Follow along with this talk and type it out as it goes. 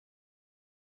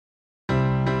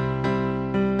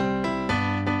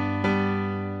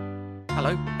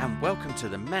Hello and welcome to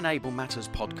the Menable Matters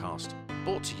podcast,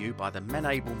 brought to you by the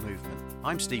Menable Movement.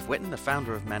 I'm Steve Whitten, the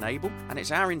founder of Menable, and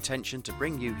it's our intention to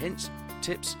bring you hints,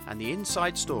 tips and the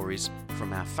inside stories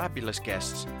from our fabulous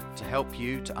guests to help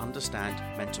you to understand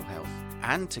mental health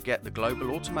and to get the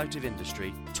global automotive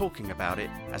industry talking about it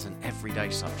as an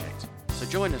everyday subject. So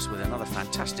join us with another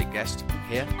fantastic guest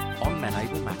here on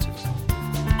Menable Matters.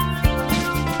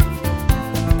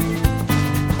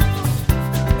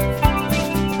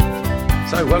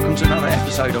 So welcome to another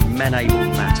episode of Menable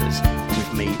Matters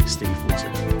with me, Steve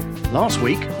Whitten. Last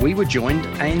week, we were joined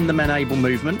in the Menable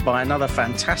movement by another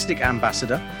fantastic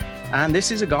ambassador. And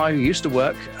this is a guy who used to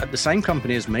work at the same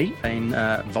company as me in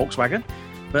Volkswagen,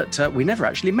 but we never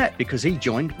actually met because he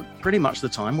joined pretty much the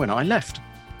time when I left.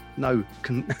 No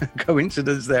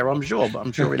coincidence there, I'm sure, but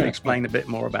I'm sure he'll explain a bit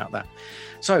more about that.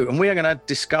 So, and we are going to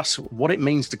discuss what it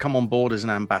means to come on board as an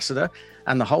ambassador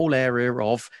and the whole area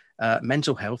of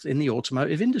mental health in the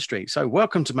automotive industry. So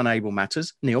welcome to Menable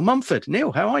Matters, Neil Mumford.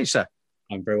 Neil, how are you, sir?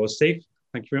 I'm very well, Steve.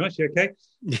 Thank you very much. You okay?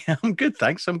 Yeah, I'm good,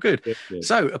 thanks. I'm good. Good.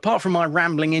 So apart from my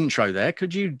rambling intro there,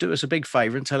 could you do us a big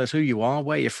favour and tell us who you are,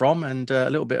 where you're from, and a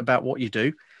little bit about what you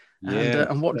do,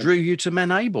 and what drew you to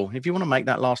Menable? If you want to make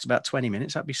that last about 20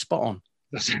 minutes, that'd be spot on.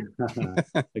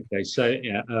 Okay, so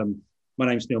my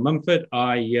name's Neil Mumford.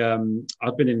 I've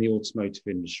been in the automotive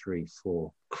industry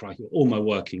for all my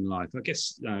working life. I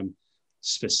guess about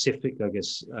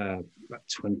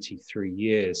 23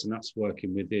 years, and that's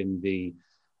working within the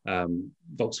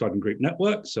Volkswagen Group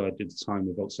network. So I did the time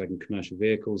with Volkswagen Commercial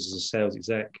Vehicles as a sales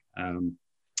exec, and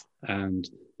then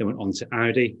went on to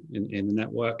Audi in the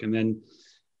network, and then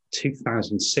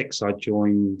 2006, I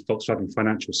joined Volkswagen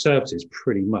Financial Services,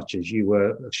 pretty much as you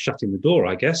were shutting the door,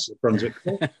 I guess, at Brunswick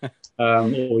Court,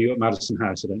 or you were at Madison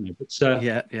House, I don't know. But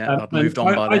I've moved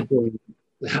on by then.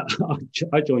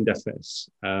 I joined FS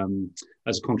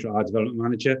as a contract hire development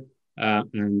manager,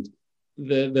 and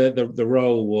the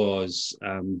role was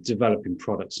developing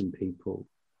products and people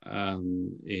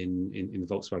in the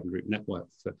Volkswagen Group network,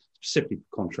 specifically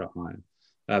for contract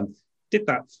hire. Did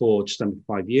that for just under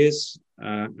 5 years,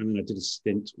 and then I did a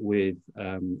stint with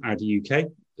Audi UK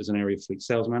as an area fleet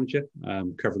sales manager,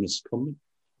 covering a secondment,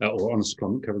 or on a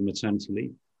secondment, covering maternity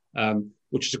leave,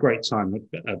 which is a great time.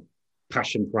 A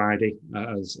passion for Audi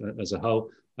as a whole.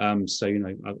 So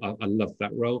I loved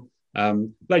that role.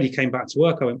 Lady came back to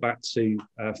work. I went back to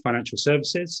financial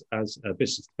services as a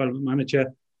business development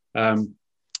manager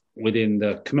within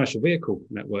the commercial vehicle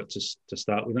network to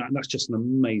start with that. And that's just an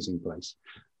amazing place.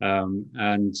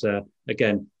 And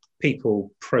again,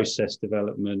 people, process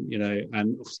development,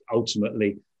 and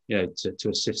ultimately, to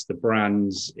assist the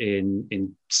brands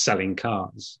in selling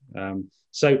cars.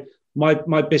 So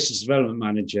my business development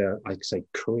manager, I could say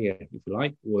career, if you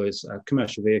like, was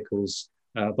commercial vehicles,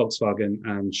 Volkswagen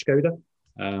and Skoda.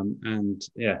 And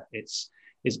yeah, it's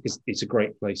a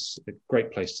great place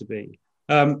to be.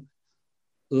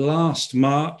 Last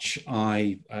March,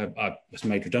 I was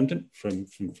made redundant from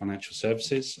financial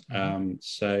services. I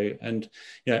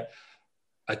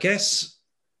guess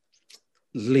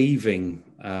leaving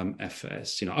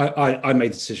FS, I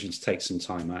made the decision to take some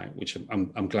time out, which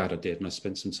I'm glad I did, and I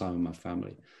spent some time with my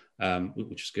family,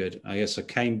 which was good. I guess I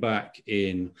came back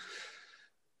in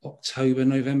October,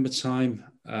 November time,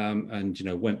 and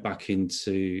went back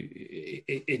into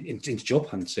job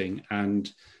hunting. And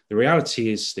the reality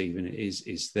is, Stephen,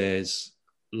 is there's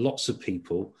lots of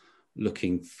people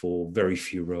looking for very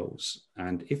few roles,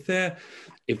 and if they're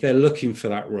looking for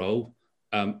that role,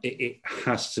 it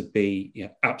has to be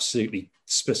absolutely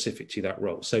specific to that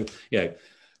role. So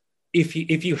if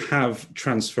you have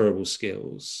transferable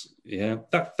skills,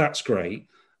 that's great,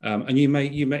 and you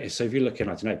may. So if you're looking,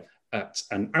 I don't know, at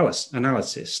an analyst,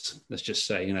 let's just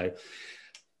say,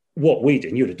 what we did,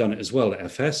 and you would have done it as well at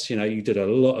FS, you did a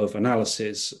lot of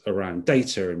analysis around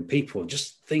data and people, and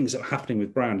just things that are happening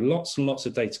with brand, lots and lots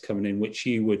of data coming in, which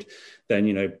you would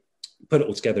then, put it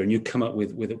all together and you come up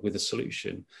with a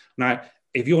solution. Now,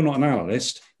 if you're not an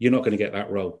analyst, you're not going to get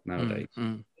that role nowadays.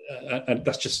 And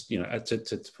that's just,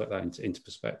 to put that into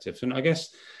perspective. And I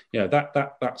guess,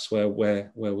 that's where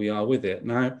we are with it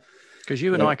now. Because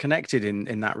you and I connected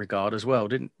in that regard as well,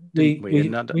 didn't we?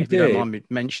 If you don't mind me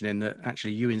mentioning that,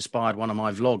 actually, you inspired one of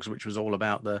my vlogs, which was all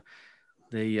about the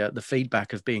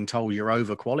feedback of being told you're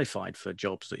overqualified for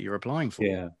jobs that you're applying for.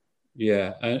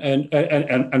 Yeah,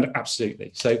 and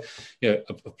absolutely. So,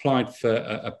 I've applied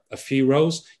for a few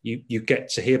roles. You get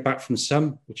to hear back from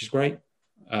some, which is great.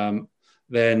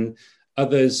 Then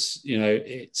others,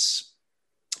 it's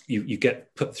you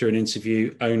get put through an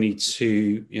interview only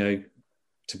to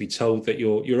to be told that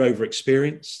you're over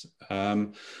experienced.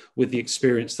 With the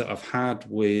experience that I've had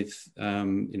with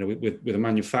with a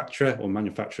manufacturer or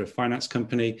manufacturer finance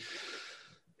company,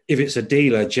 if it's a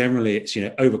dealer, generally it's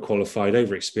overqualified,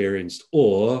 over experienced,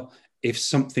 or if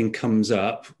something comes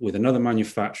up with another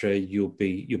manufacturer, you'll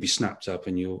be snapped up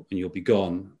and you'll be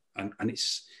gone, and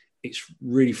it's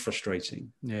really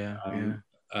frustrating.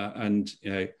 And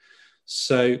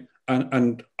so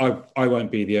and I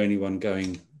won't be the only one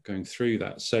going through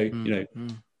that. So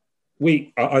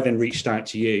I then reached out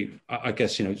to you. I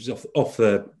guess off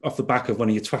the back of one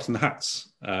of your Twat and the Hats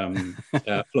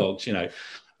vlogs.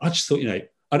 I just thought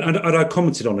and I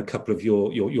commented on a couple of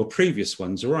your previous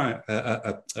ones,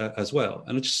 as well.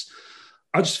 And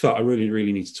I just felt I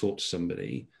really need to talk to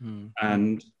somebody.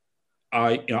 And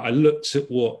I looked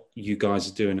at what you guys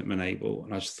are doing at Menable,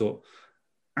 and I just thought,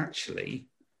 actually,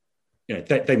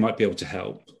 they might be able to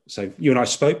help. So you and I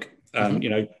spoke,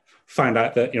 found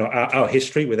out that our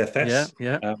history with FS.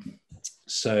 And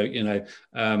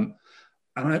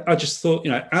I just thought,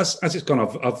 as it's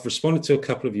gone, I've responded to a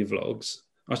couple of your vlogs.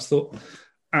 I just thought,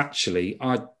 actually,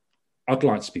 I'd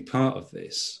like to be part of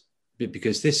this,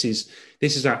 because this is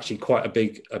actually quite a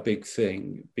big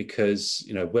thing, because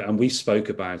and we spoke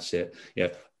about it.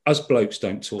 Us blokes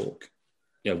don't talk.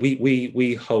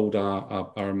 We hold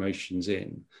our emotions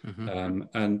in.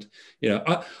 And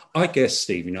I guess,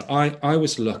 Steve, I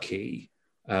was lucky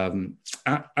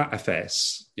at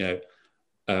FS.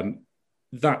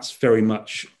 That's very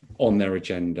much on their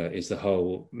agenda, is the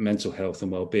whole mental health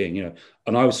and well-being.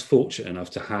 And I was fortunate enough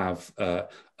to have a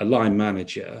line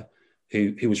manager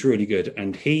who was really good,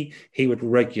 and he would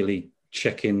regularly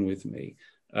check in with me.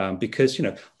 Because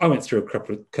I went through a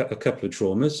couple of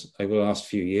traumas over the last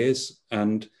few years,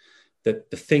 and the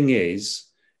thing is,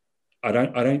 I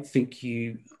don't think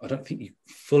you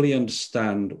fully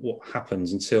understand what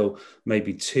happens until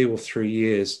maybe 2 or 3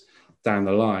 years down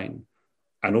the line,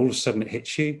 and all of a sudden it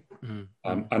hits you.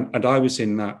 And I was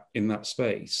in that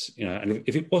space, and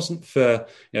if it wasn't for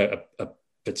a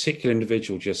particular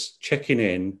individual just checking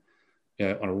in,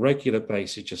 on a regular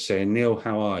basis, just saying, Neil,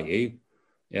 how are you?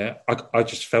 I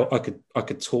just felt I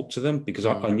could talk to them, because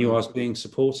I knew I was being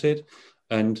supported.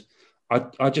 And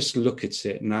I just look at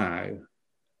it now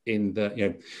in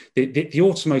the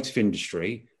automotive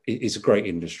industry is a great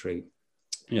industry.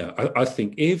 I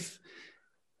think if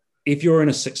you're in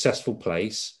a successful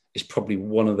place, it's probably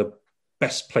one of the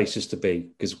best places to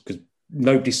be, because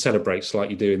nobody celebrates like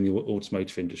you do in the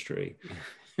automotive industry.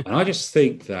 And I just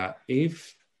think that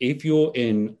if you're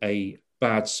in a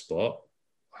bad spot,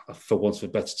 for want of a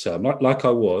better term, like I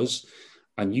was,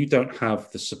 and you don't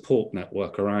have the support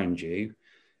network around you,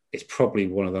 it's probably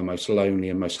one of the most lonely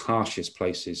and most harshest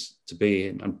places to be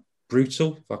in, and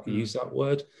brutal, if I can use that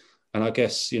word. And I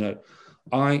guess,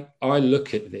 I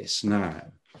look at this now,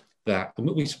 that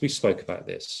we spoke about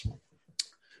this,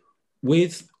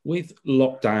 with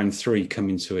lockdown 3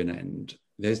 coming to an end,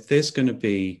 there's going to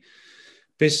be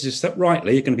businesses that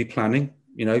rightly are going to be planning.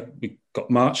 We've got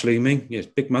March looming,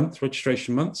 big month,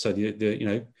 registration month. So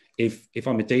if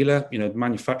I'm a dealer, the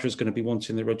manufacturer is going to be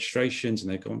wanting the registrations,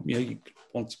 and they're going, you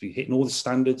want to be hitting all the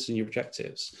standards and your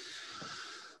objectives.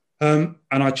 And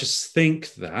I just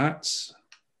think that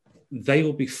they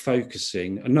will be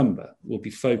focusing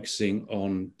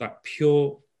on that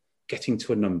pure getting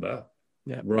to a number,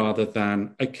 rather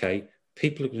than, okay,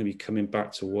 people are going to be coming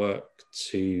back to work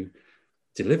to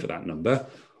deliver that number.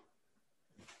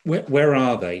 Where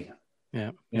are they?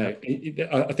 I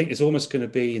think it's almost going to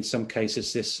be, in some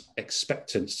cases, this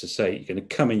expectance to say, you're going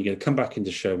to come in, you're going to come back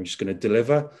into show, and you're just going to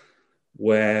deliver,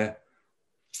 where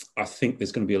I think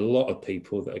there's going to be a lot of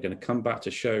people that are going to come back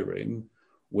to showroom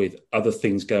with other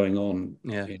things going on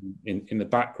in the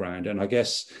background. And I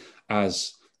guess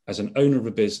as an owner of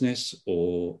a business,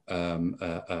 or a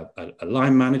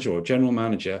line manager or a general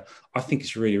manager, I think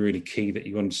it's really, really key that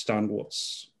you understand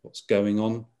what's going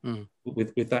on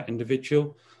with that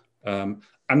individual. And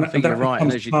you're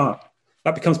right.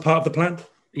 That becomes part of the plan.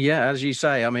 Yeah, as you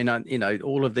say, I mean,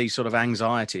 all of these sort of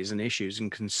anxieties and issues and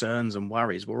concerns and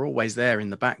worries were always there in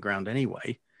the background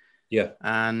anyway. Yeah.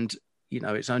 And,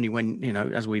 it's only when,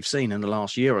 as we've seen in the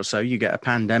last year or so, you get a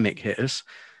pandemic hit us,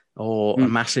 or a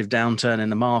massive downturn in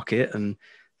the market, and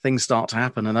things start to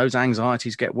happen, and those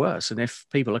anxieties get worse. And if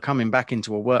people are coming back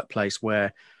into a workplace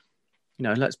where,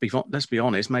 let's be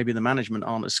honest, maybe the management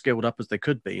aren't as skilled up as they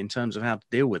could be in terms of how to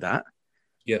deal with that.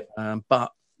 Yeah.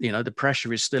 But the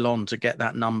pressure is still on to get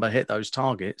that number, hit those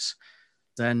targets.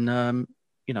 Then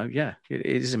it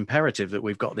is imperative that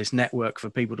we've got this network for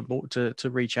people to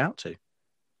reach out to.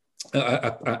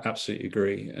 I absolutely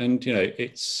agree, and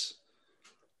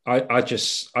I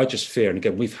just fear, and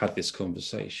again, we've had this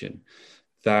conversation,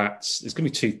 that it's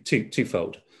going to be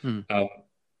twofold. Mm.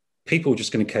 People are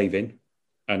just going to cave in,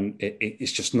 and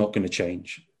it's just not going to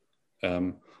change,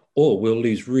 or we'll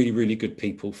lose really, really good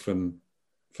people from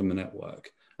the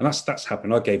network, and that's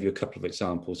happened. I gave you a couple of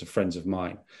examples of friends of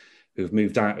mine who have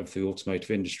moved out of the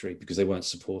automotive industry because they weren't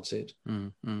supported.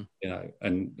 And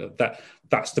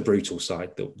that's the brutal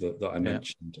side that I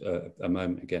mentioned a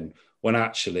moment again. When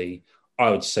actually, I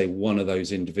would say one of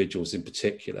those individuals in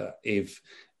particular, if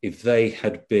they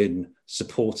had been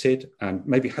supported and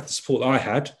maybe had the support that I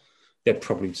had, they'd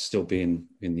probably still be in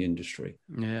the industry.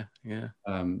 Yeah.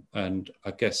 And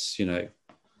I guess,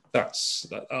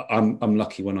 I'm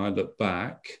lucky when I look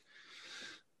back,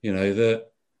 that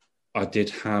I did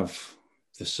have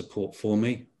the support for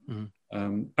me.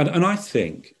 And I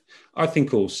think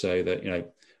also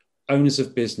that, owners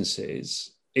of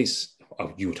businesses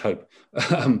you would hope,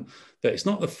 that it's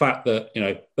not the fact that,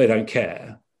 they don't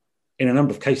care. In a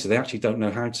number of cases, they actually don't know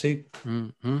how to.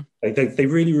 Mm-hmm. They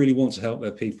really, really want to help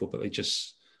their people, but they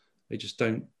just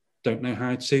don't know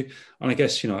how to. And I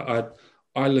guess,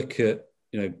 I look at,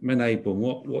 Menable and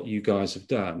what you guys have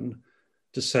done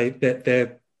to say that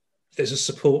there's a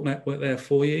support network there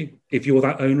for you if you're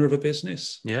that owner of a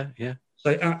business. Yeah.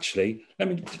 So actually,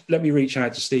 let me reach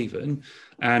out to Stephen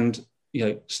and,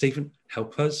 Stephen,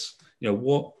 help us.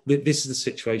 This is the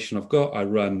situation I've got. I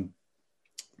run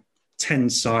 10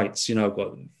 sites, I've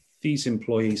got these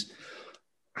employees.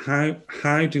 How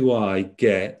do I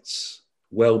get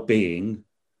well-being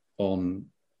on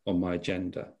my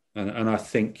agenda? And I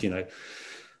think,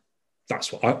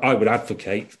 that's what I would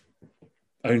advocate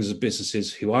owners of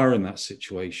businesses who are in that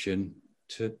situation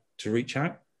to reach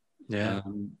out. Yeah.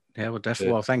 Well,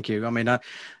 definitely. Well, thank you. I mean,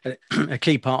 a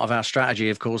key part of our strategy,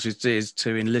 of course, is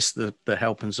to enlist the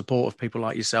help and support of people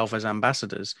like yourself as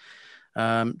ambassadors,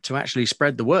 to actually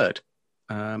spread the word.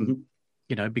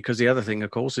 Because the other thing,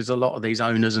 of course, is a lot of these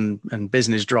owners and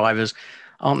business drivers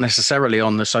aren't necessarily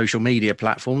on the social media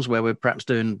platforms where we're perhaps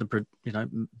doing the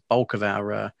bulk of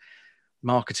our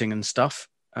marketing and stuff.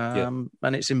 And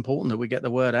it's important that we get the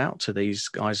word out to these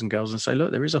guys and girls and say,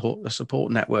 look, there is a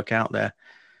support network out there.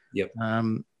 Yep.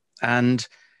 And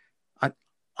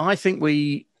I think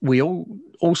we all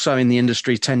also in the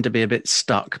industry tend to be a bit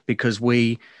stuck because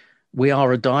we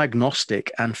are a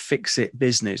diagnostic and fix it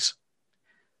business.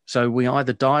 So we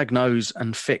either diagnose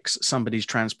and fix somebody's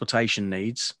transportation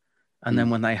needs, and then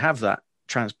when they have that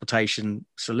transportation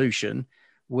solution,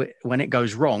 when it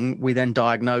goes wrong, we then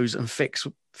diagnose and fix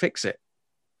it.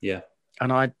 Yeah.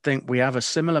 And I think we have a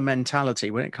similar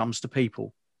mentality when it comes to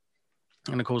people.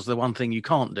 And of course, the one thing you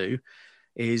can't do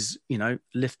is,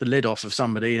 lift the lid off of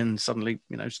somebody and suddenly,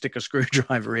 stick a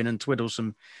screwdriver in and twiddle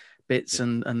some bits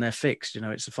and they're fixed.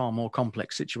 It's a far more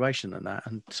complex situation than that.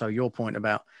 And so your point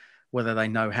about whether they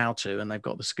know how to and they've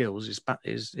got the skills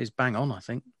is bang on, I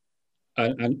think.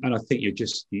 And I think you're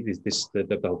just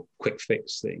the quick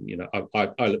fix thing.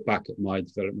 I look back at my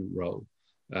development role.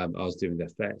 I was doing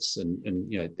the FS, and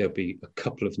there'll be a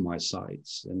couple of my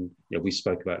sites, and we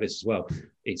spoke about this as well.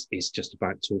 It's just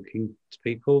about talking to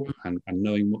people and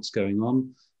knowing what's going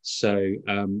on. So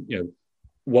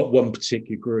what one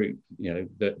particular group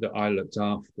that I looked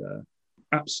after,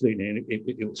 absolutely, and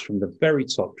it was from the very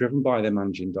top, driven by their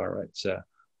managing director,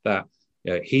 that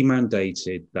he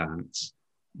mandated that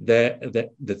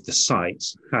the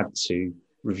sites had to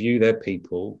review their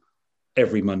people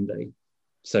every Monday.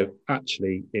 So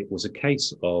actually, it was a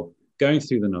case of going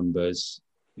through the numbers,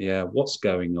 what's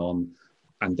going on,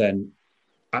 and then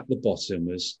at the bottom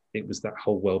was that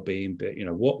whole well-being bit.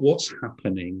 What's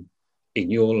happening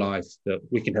in your life that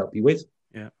we can help you with.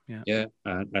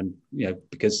 And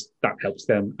because that helps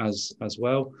them as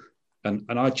well. And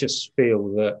I just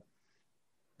feel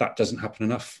that doesn't happen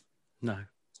enough. No.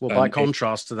 Well, by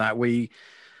contrast to that, we've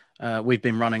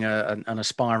been running an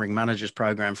aspiring managers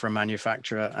program for a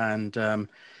manufacturer, and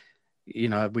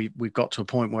we've got to a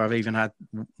point where I've even had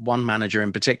one manager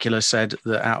in particular said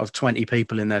that out of 20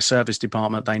 people in their service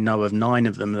department, they know of 9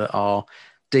 of them that are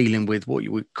dealing with what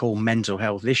you would call mental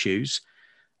health issues,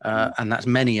 and that's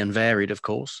many and varied, of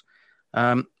course.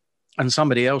 And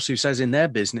somebody else who says in their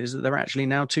business that they're actually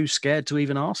now too scared to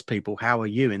even ask people, how are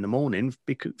you in the morning,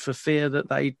 for fear that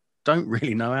they don't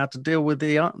really know how to deal with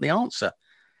the answer.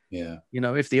 Yeah.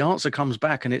 If the answer comes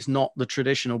back and it's not the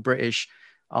traditional British,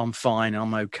 I'm fine,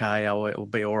 I'm okay, or it'll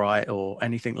be all right, or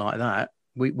anything like that,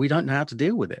 we don't know how to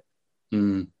deal with it.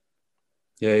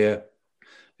 Yeah.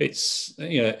 It's,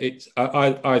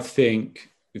 I think,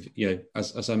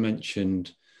 as I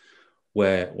mentioned,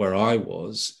 where I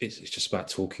was, it's just about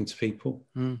talking to people.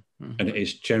 Mm-hmm. And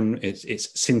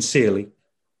it's sincerely,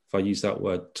 if I use that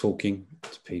word, talking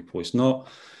to people. It's not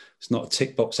a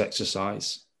tick box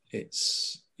exercise.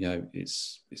 It's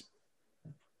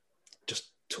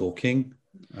just talking.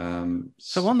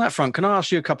 So on that front, can I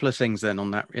ask you a couple of things then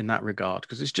in that regard?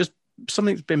 Because it's just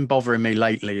something that's been bothering me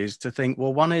lately, is to think,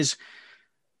 well, one is,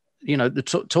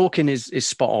 the talking is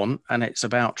spot on, and it's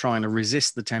about trying to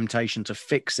resist the temptation to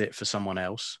fix it for someone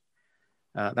else.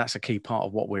 That's a key part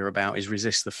of what we're about, is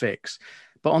resist the fix.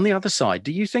 But on the other side,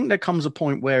 do you think there comes a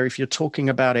point where if you're talking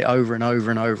about it over and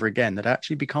over and over again, that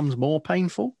actually becomes more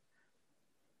painful?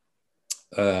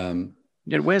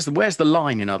 Where's the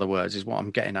line, in other words, is what I'm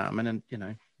getting at. I mean,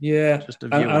 just a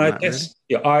view on that, I guess,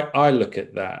 really. I look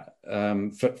at that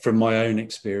from my own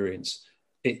experience.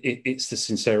 It's the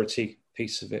sincerity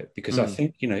piece of it, because I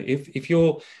think, if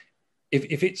you're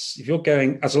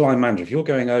going as a line manager, if you're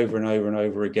going over and over and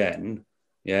over again,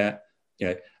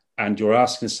 and you're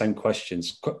asking the same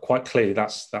questions, quite clearly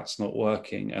that's not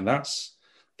working, and that's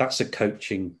a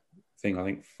coaching thing, I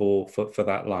think, for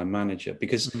that line manager,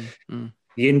 because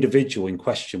the individual in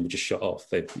question will just shut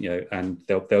off. And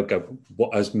they'll go,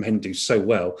 what as men do so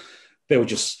well, they'll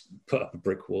just put up a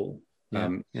brick wall.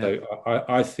 So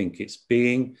I think it's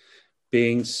being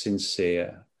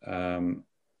sincere, and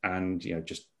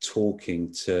just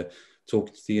talking to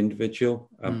the individual,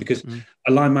 because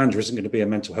a line manager isn't going to be a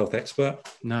mental health expert.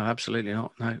 No, absolutely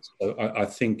not. No. So I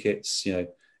think it's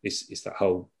it's that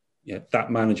whole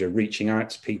that manager reaching out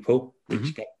to people,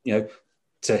 reaching out,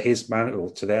 to his manager or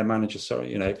to their manager,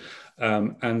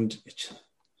 and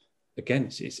again,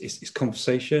 it's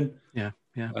conversation. Not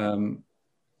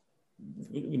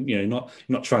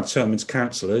trying to turn them into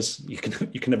counsellors. You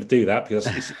can never do that, because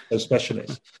it's so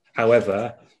specialist.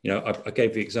 However, I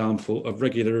gave the example of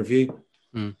regular review,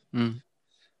 and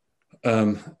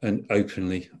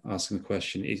openly asking the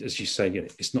question, as you say,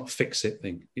 it's not a fix it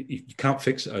thing. You can't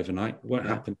fix it overnight. It won't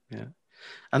happen. Yeah.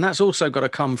 And that's also got to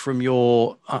come from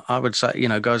your, I would say,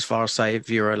 go as far as say, if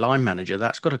you're a line manager,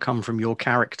 that's got to come from your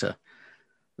character.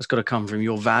 That's got to come from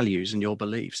your values and your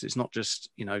beliefs. It's not just,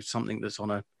 something that's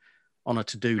on a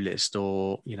to-do list,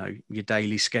 or, your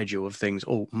daily schedule of things,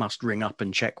 must ring up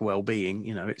and check well-being.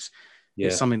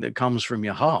 It's something that comes from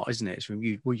your heart, isn't it? It's from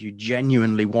you, well, you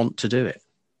genuinely want to do it.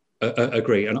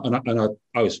 Agree. And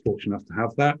I was fortunate enough to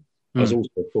have that. I was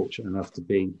also fortunate enough to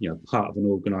be, part of an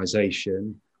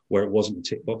organisation where it wasn't a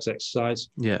tick box exercise.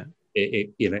 Yeah.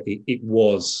 It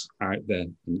was out there,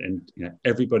 and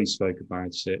everybody spoke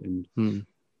about it. And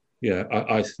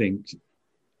I think,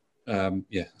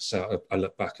 so I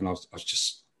look back and I was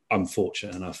just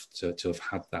unfortunate enough to have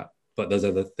had that. But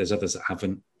there's others that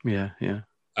haven't. Yeah.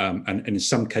 And in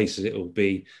some cases it will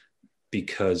be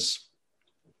because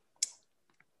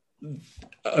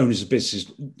owners of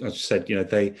businesses, as I said,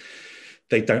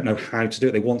 they don't know how to do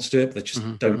it. They want to do it, but they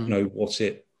just don't know what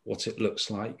it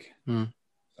looks like.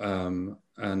 And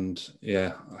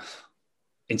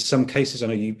in some cases, I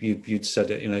know you'd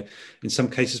said it, in some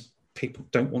cases people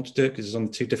don't want to do it because it's on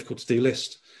the too difficult to do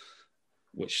list,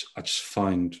 which I just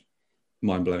find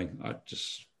mind-blowing.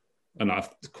 And I'm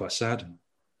quite sad.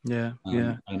 Yeah.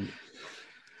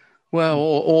 Well,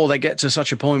 or they get to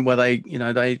such a point where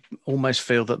they almost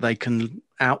feel that they can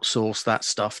outsource that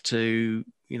stuff to,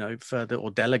 further,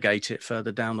 or delegate it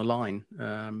further down the line.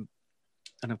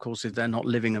 And of course, if they're not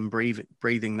living and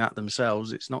breathing that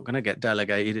themselves, it's not going to get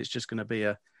delegated. It's just going to be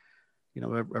a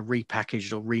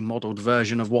repackaged or remodeled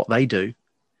version of what they do.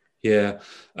 Yeah.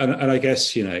 And I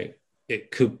guess,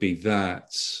 it could be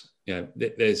that,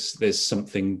 there's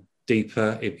something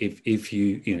deeper. If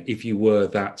you were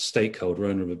that stakeholder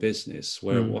owner of a business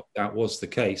where that was the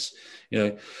case,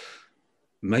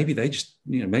 maybe they just,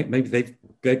 maybe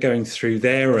they're going through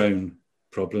their own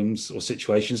problems or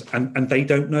situations, and they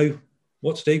don't know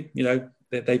what to do.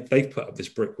 They've put up this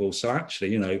brick wall. So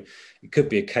actually, it could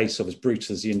be a case of, as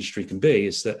brutal as the industry can be,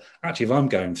 is that actually, if I'm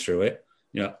going through it,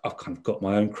 I've kind of got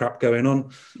my own crap going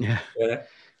on.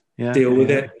 Deal with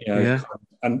it.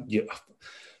 And I've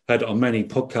heard it on many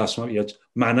podcasts.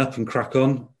 Man up and crack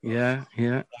on.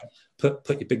 Put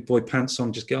your big boy pants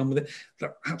on. Just get on with it.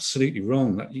 That's absolutely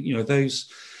wrong.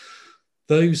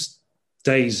 Those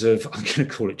days of, I'm going to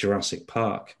call it Jurassic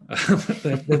Park.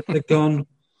 they're gone.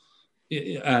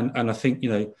 And I think,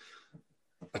 I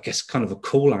guess kind of a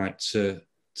call out to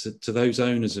those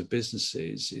owners of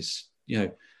businesses is,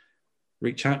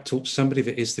 reach out, talk to somebody if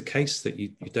it is the case that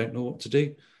you don't know what to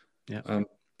do.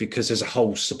 Because there's a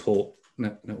whole support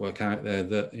network out there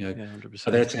that, 100%.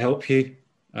 Are there to help you.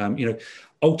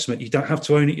 Ultimately, you don't have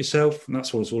to own it yourself. And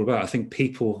that's what it's all about. I think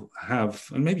people have,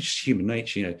 and maybe just human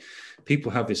nature, people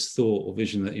have this thought or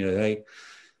vision that,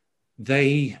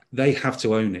 they have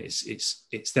to own it.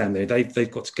 It's them.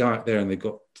 They've got to go out there and they've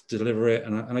got to deliver it.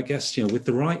 And I guess, you know, with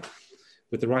the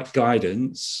right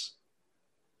guidance,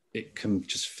 it can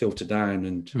just filter down,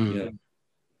 and you know,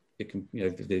 it can, you know,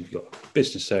 they've got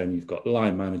business owner, you've got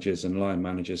line managers,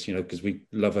 you know, because we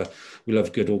love a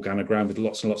good organogram with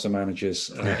lots and lots of managers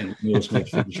in the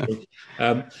automotive industry.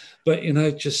 But you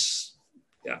know, just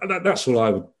that's all I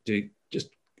would do.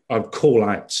 Just I'd call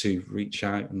out to reach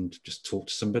out and just talk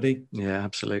to somebody. Yeah,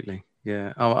 absolutely.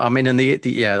 Yeah. Oh, I mean, and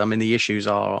the issues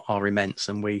are immense,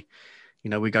 and we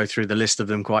go through the list of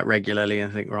them quite regularly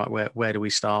and think, right, where do we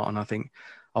start? And I think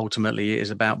ultimately it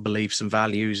is about beliefs and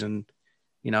values. And,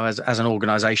 you know, as an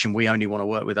organization, we only want to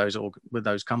work with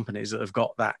those companies that have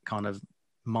got that kind of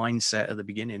mindset at the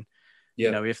beginning. Yeah.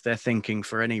 You know, if they're thinking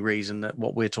for any reason that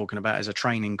what we're talking about is a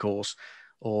training course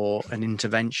or an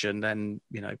intervention, then,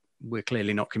 you know, we're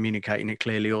clearly not communicating it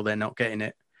clearly, or they're not getting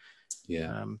it.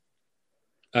 Yeah.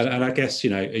 And I guess, you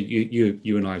know,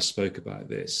 you and I spoke about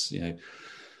this, you know,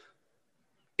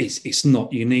 it's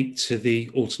not unique to the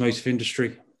automotive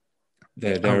industry.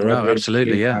 There are other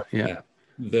absolutely, yeah.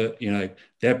 That, you know,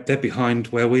 they're behind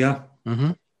where we are,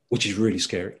 which is really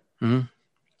scary. And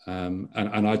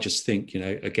I just think, you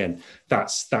know, again,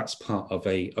 that's part of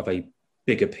a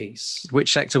bigger piece.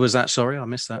 Which sector was that? Sorry, I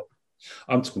missed that.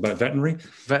 I'm talking about veterinary.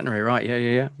 Veterinary,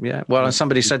 right? Yeah. Well,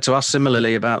 somebody said to us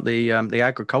similarly about the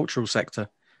agricultural sector.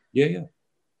 Yeah.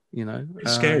 You know,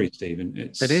 it's scary, Stephen.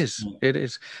 It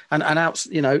is, and out,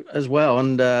 you know, as well.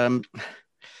 And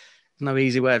no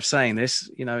easy way of saying this.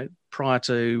 You know, prior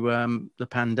to the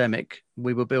pandemic,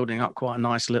 we were building up quite a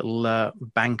nice little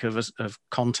bank of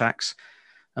contacts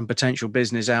and potential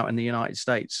business out in the United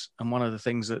States. And one of the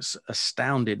things that's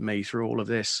astounded me through all of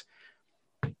this,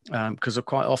 because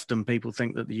quite often people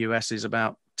think that the US is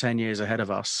about 10 years ahead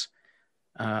of us,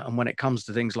 and when it comes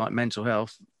to things like mental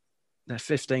health, they're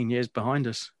 15 years behind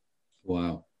us.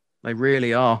 Wow. They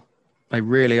really are.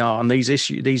 And these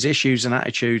issues and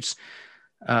attitudes,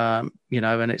 you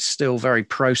know, and it's still very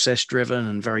process driven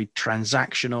and very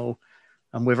transactional.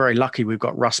 And we're very lucky. We've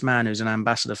got Russ Mann, who's an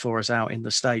ambassador for us out in the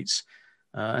States.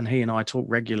 And he and I talk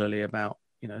regularly about,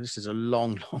 you know, this is a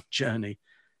long journey,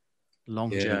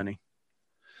 journey.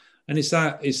 And is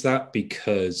that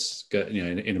because, you know,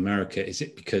 in America, is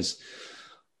it because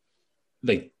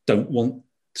they don't want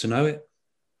to know it?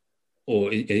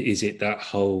 Or is it that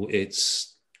whole,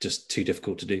 it's just too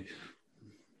difficult to do?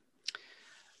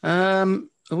 I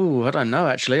don't know,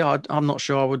 actually. I'm not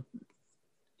sure I would.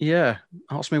 Yeah.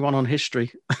 Ask me one on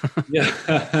history.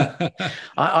 Yeah.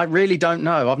 I really don't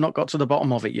know. I've not got to the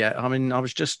bottom of it yet. I mean, I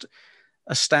was just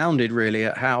astounded really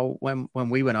at how, when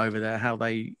we went over there, how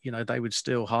they, you know, they would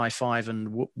still high five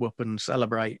and whoop and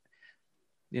celebrate,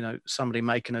 you know, somebody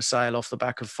making a sale off the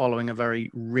back of following a very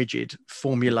rigid,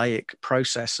 formulaic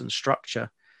process and structure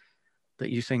that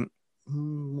you think,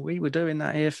 we were doing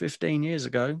that here 15 years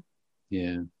ago.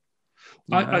 Yeah.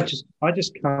 I just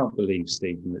can't believe,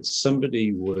 Stephen, that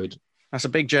somebody would. That's a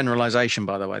big generalization,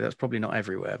 by the way. That's probably not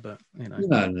everywhere, but, you know.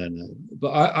 No.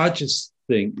 But I just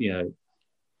think, you know,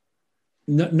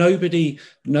 nobody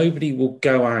will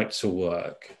go out to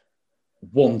work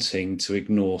wanting to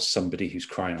ignore somebody who's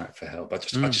crying out for help. I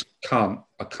just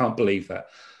can't believe that.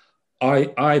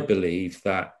 I believe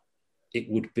that it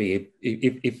would be,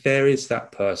 if there is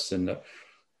that person that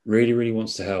really, really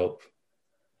wants to help,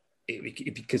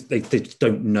 because they just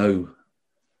don't know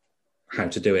how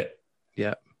to do it.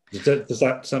 Yeah. Does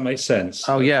that make sense?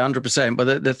 Oh yeah, 100%.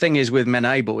 But the thing is with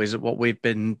MenAble is that what we've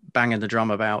been banging the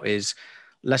drum about is,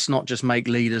 let's not just make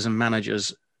leaders and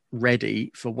managers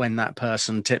ready for when that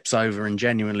person tips over and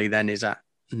genuinely then is at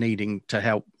needing to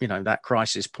help, you know, that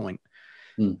crisis point.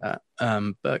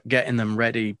 But getting them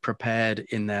ready, prepared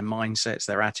in their mindsets,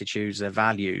 their attitudes, their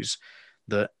values,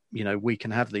 that, you know, we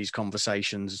can have these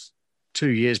conversations 2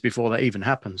 years before that even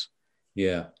happens.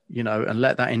 Yeah. You know, and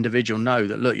let that individual know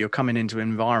that, look, you're coming into an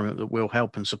environment that will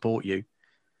help and support you.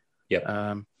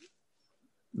 Yeah.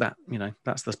 That, you know,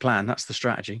 that's the plan. That's the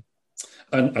strategy.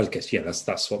 And I guess, yeah,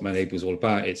 that's what MenAble is all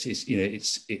about. It's you know,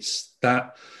 it's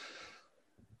that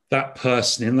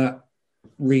person in that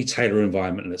retailer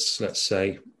environment, let's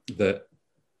say, that,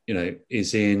 you know,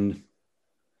 is in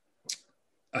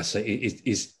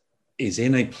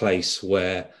a place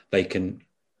where they can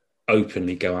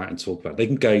openly go out and talk about it. They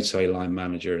can go to a line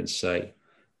manager and say,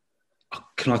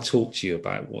 can I talk to you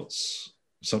about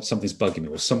something's bugging me,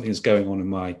 or something's going on in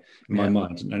my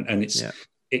mind? And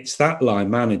it's that line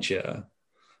manager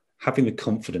having the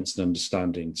confidence and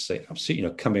understanding to say, absolutely, you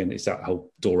know, come in. It's that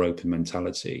whole door open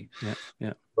mentality.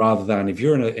 Yeah. Rather than if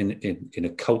you're in a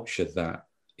culture that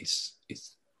is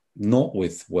not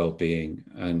with well-being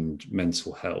and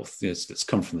mental health. It's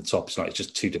come from the top. It's like it's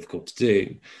just too difficult to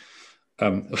do.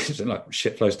 Like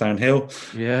shit flows downhill.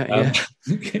 Yeah.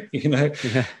 You know.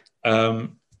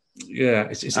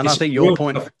 Yeah. And I think your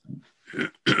point.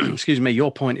 Excuse me.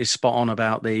 Your point is spot on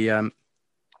about the,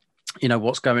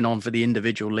 what's going on for the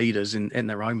individual leaders in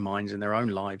their own minds, in their own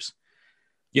lives.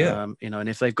 Yeah. And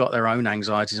if they've got their own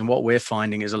anxieties, and what we're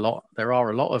finding is there are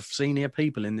a lot of senior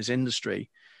people in this industry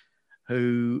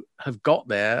who have got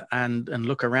there and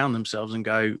look around themselves and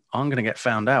go, I'm going to get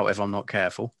found out if I'm not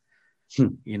careful.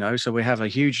 So we have a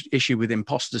huge issue with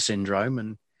imposter syndrome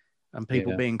and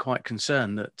people being quite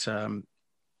concerned that,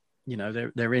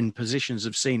 they're in positions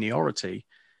of seniority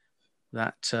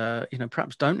that,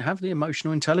 perhaps don't have the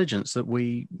emotional intelligence that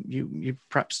you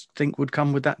perhaps think would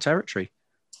come with that territory.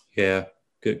 Yeah.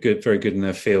 Good, very good in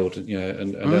their field,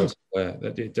 and elsewhere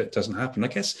that doesn't happen. I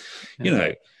guess,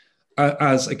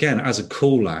 as a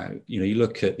call out, you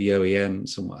look at the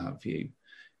OEMs and what have you.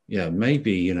 Yeah,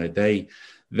 maybe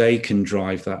they can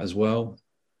drive that as well.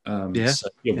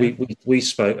 We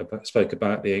spoke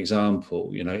about the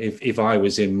example. If I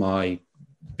was in my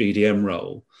BDM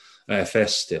role,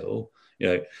 FS still,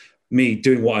 me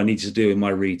doing what I need to do in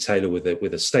my retailer with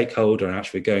a stakeholder and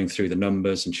actually going through the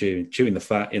numbers and chewing the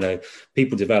fat,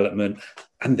 people development.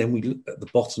 And then we look at the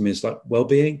bottom is like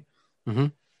well-being. Mm-hmm.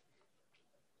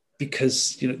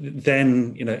 Because,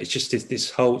 then, it's just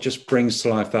this whole, just brings to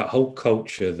life that whole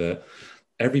culture that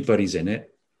everybody's in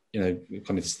it,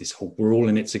 kind of this whole, we're all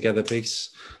in it together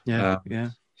piece. Yeah.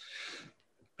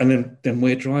 And then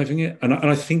we're driving it. And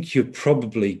I think you'd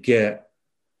probably get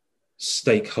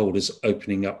stakeholders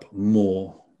opening up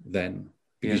more then,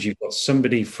 because you've got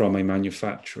somebody from a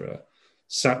manufacturer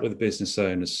sat with the business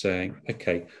owners saying,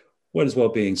 okay, where does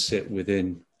well-being sit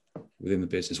within the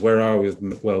business? Where are we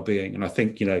with well-being? And I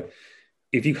think,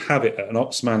 if you have it at an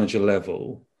ops manager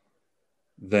level,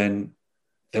 then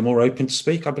they're more open to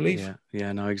speak, I believe.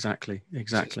 Yeah, no, exactly.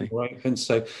 More open.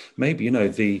 So maybe,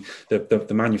 the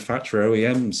manufacturer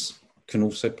OEMs can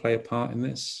also play a part in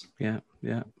this. Yeah.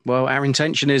 Well, our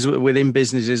intention is within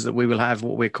businesses that we will have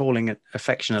what we're calling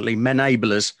affectionately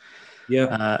menablers.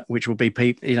 Yeah. Which will be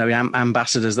people,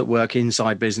 ambassadors that work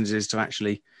inside businesses to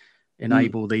actually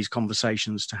enable these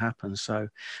conversations to happen. So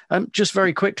just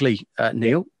very quickly,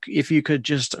 Neil, if you could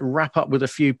just wrap up with a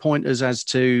few pointers as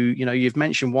to, you've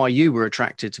mentioned why you were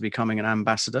attracted to becoming an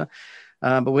ambassador,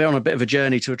 but we're on a bit of a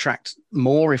journey to attract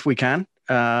more if we can.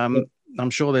 I'm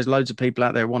sure there's loads of people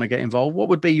out there who want to get involved. What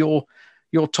would be your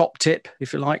top tip,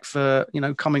 if you like, for,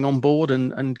 coming on board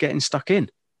and getting stuck in?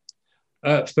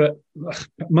 For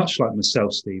much like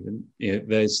myself, Stephen,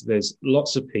 there's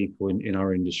lots of people in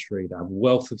our industry that have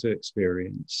wealth of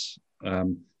experience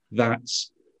that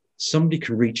somebody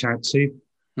can reach out to.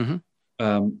 Mm-hmm.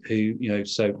 I'm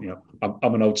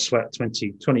an old sweat,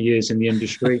 20 years in the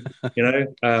industry. I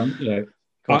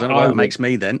don't know what makes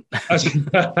me then.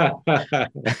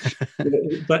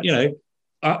 But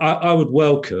I would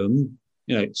welcome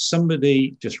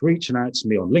somebody just reaching out to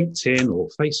me on LinkedIn or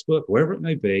Facebook, wherever it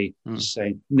may be, just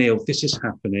saying, Neil, this is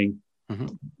happening. Mm-hmm.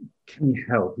 Can you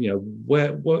help?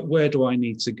 Where do I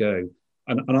need to go?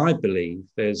 And I believe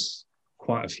there's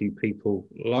quite a few people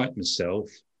like myself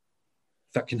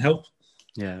that can help.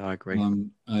 Yeah, I agree.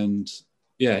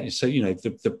 So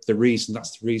the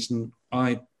reason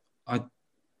I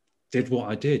did what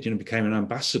I did, became an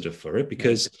ambassador for it,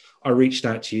 because I reached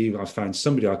out to you. I found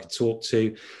somebody I could talk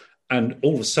to. And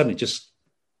all of a sudden, it just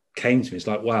came to me. It's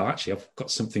like, wow, actually, I've got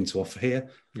something to offer here.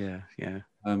 Yeah.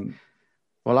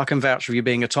 Well, I can vouch for you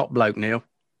being a top bloke, Neil.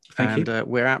 Thank you.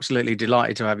 We're absolutely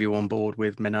delighted to have you on board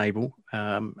with Menable,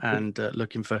 and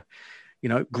looking for,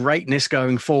 greatness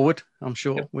going forward. I'm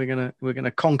sure we're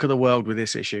gonna conquer the world with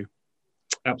this issue.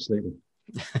 Absolutely.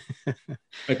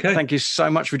 Okay. Thank you so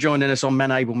much for joining us on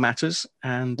Menable Matters,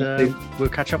 and we'll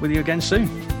catch up with you again soon.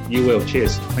 You will.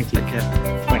 Cheers. Thank you. Take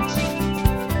care. Thanks.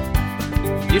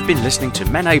 You've been listening to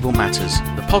Menable Matters,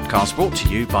 the podcast brought to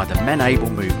you by the Menable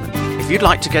movement. If you'd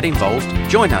like to get involved,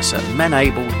 join us at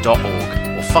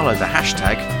menable.org or follow the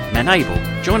hashtag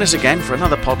Menable. Join us again for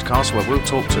another podcast where we'll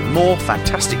talk to more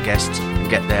fantastic guests and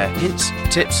get their hints,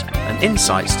 tips and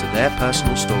insights to their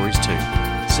personal stories too.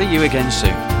 See you again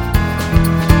soon.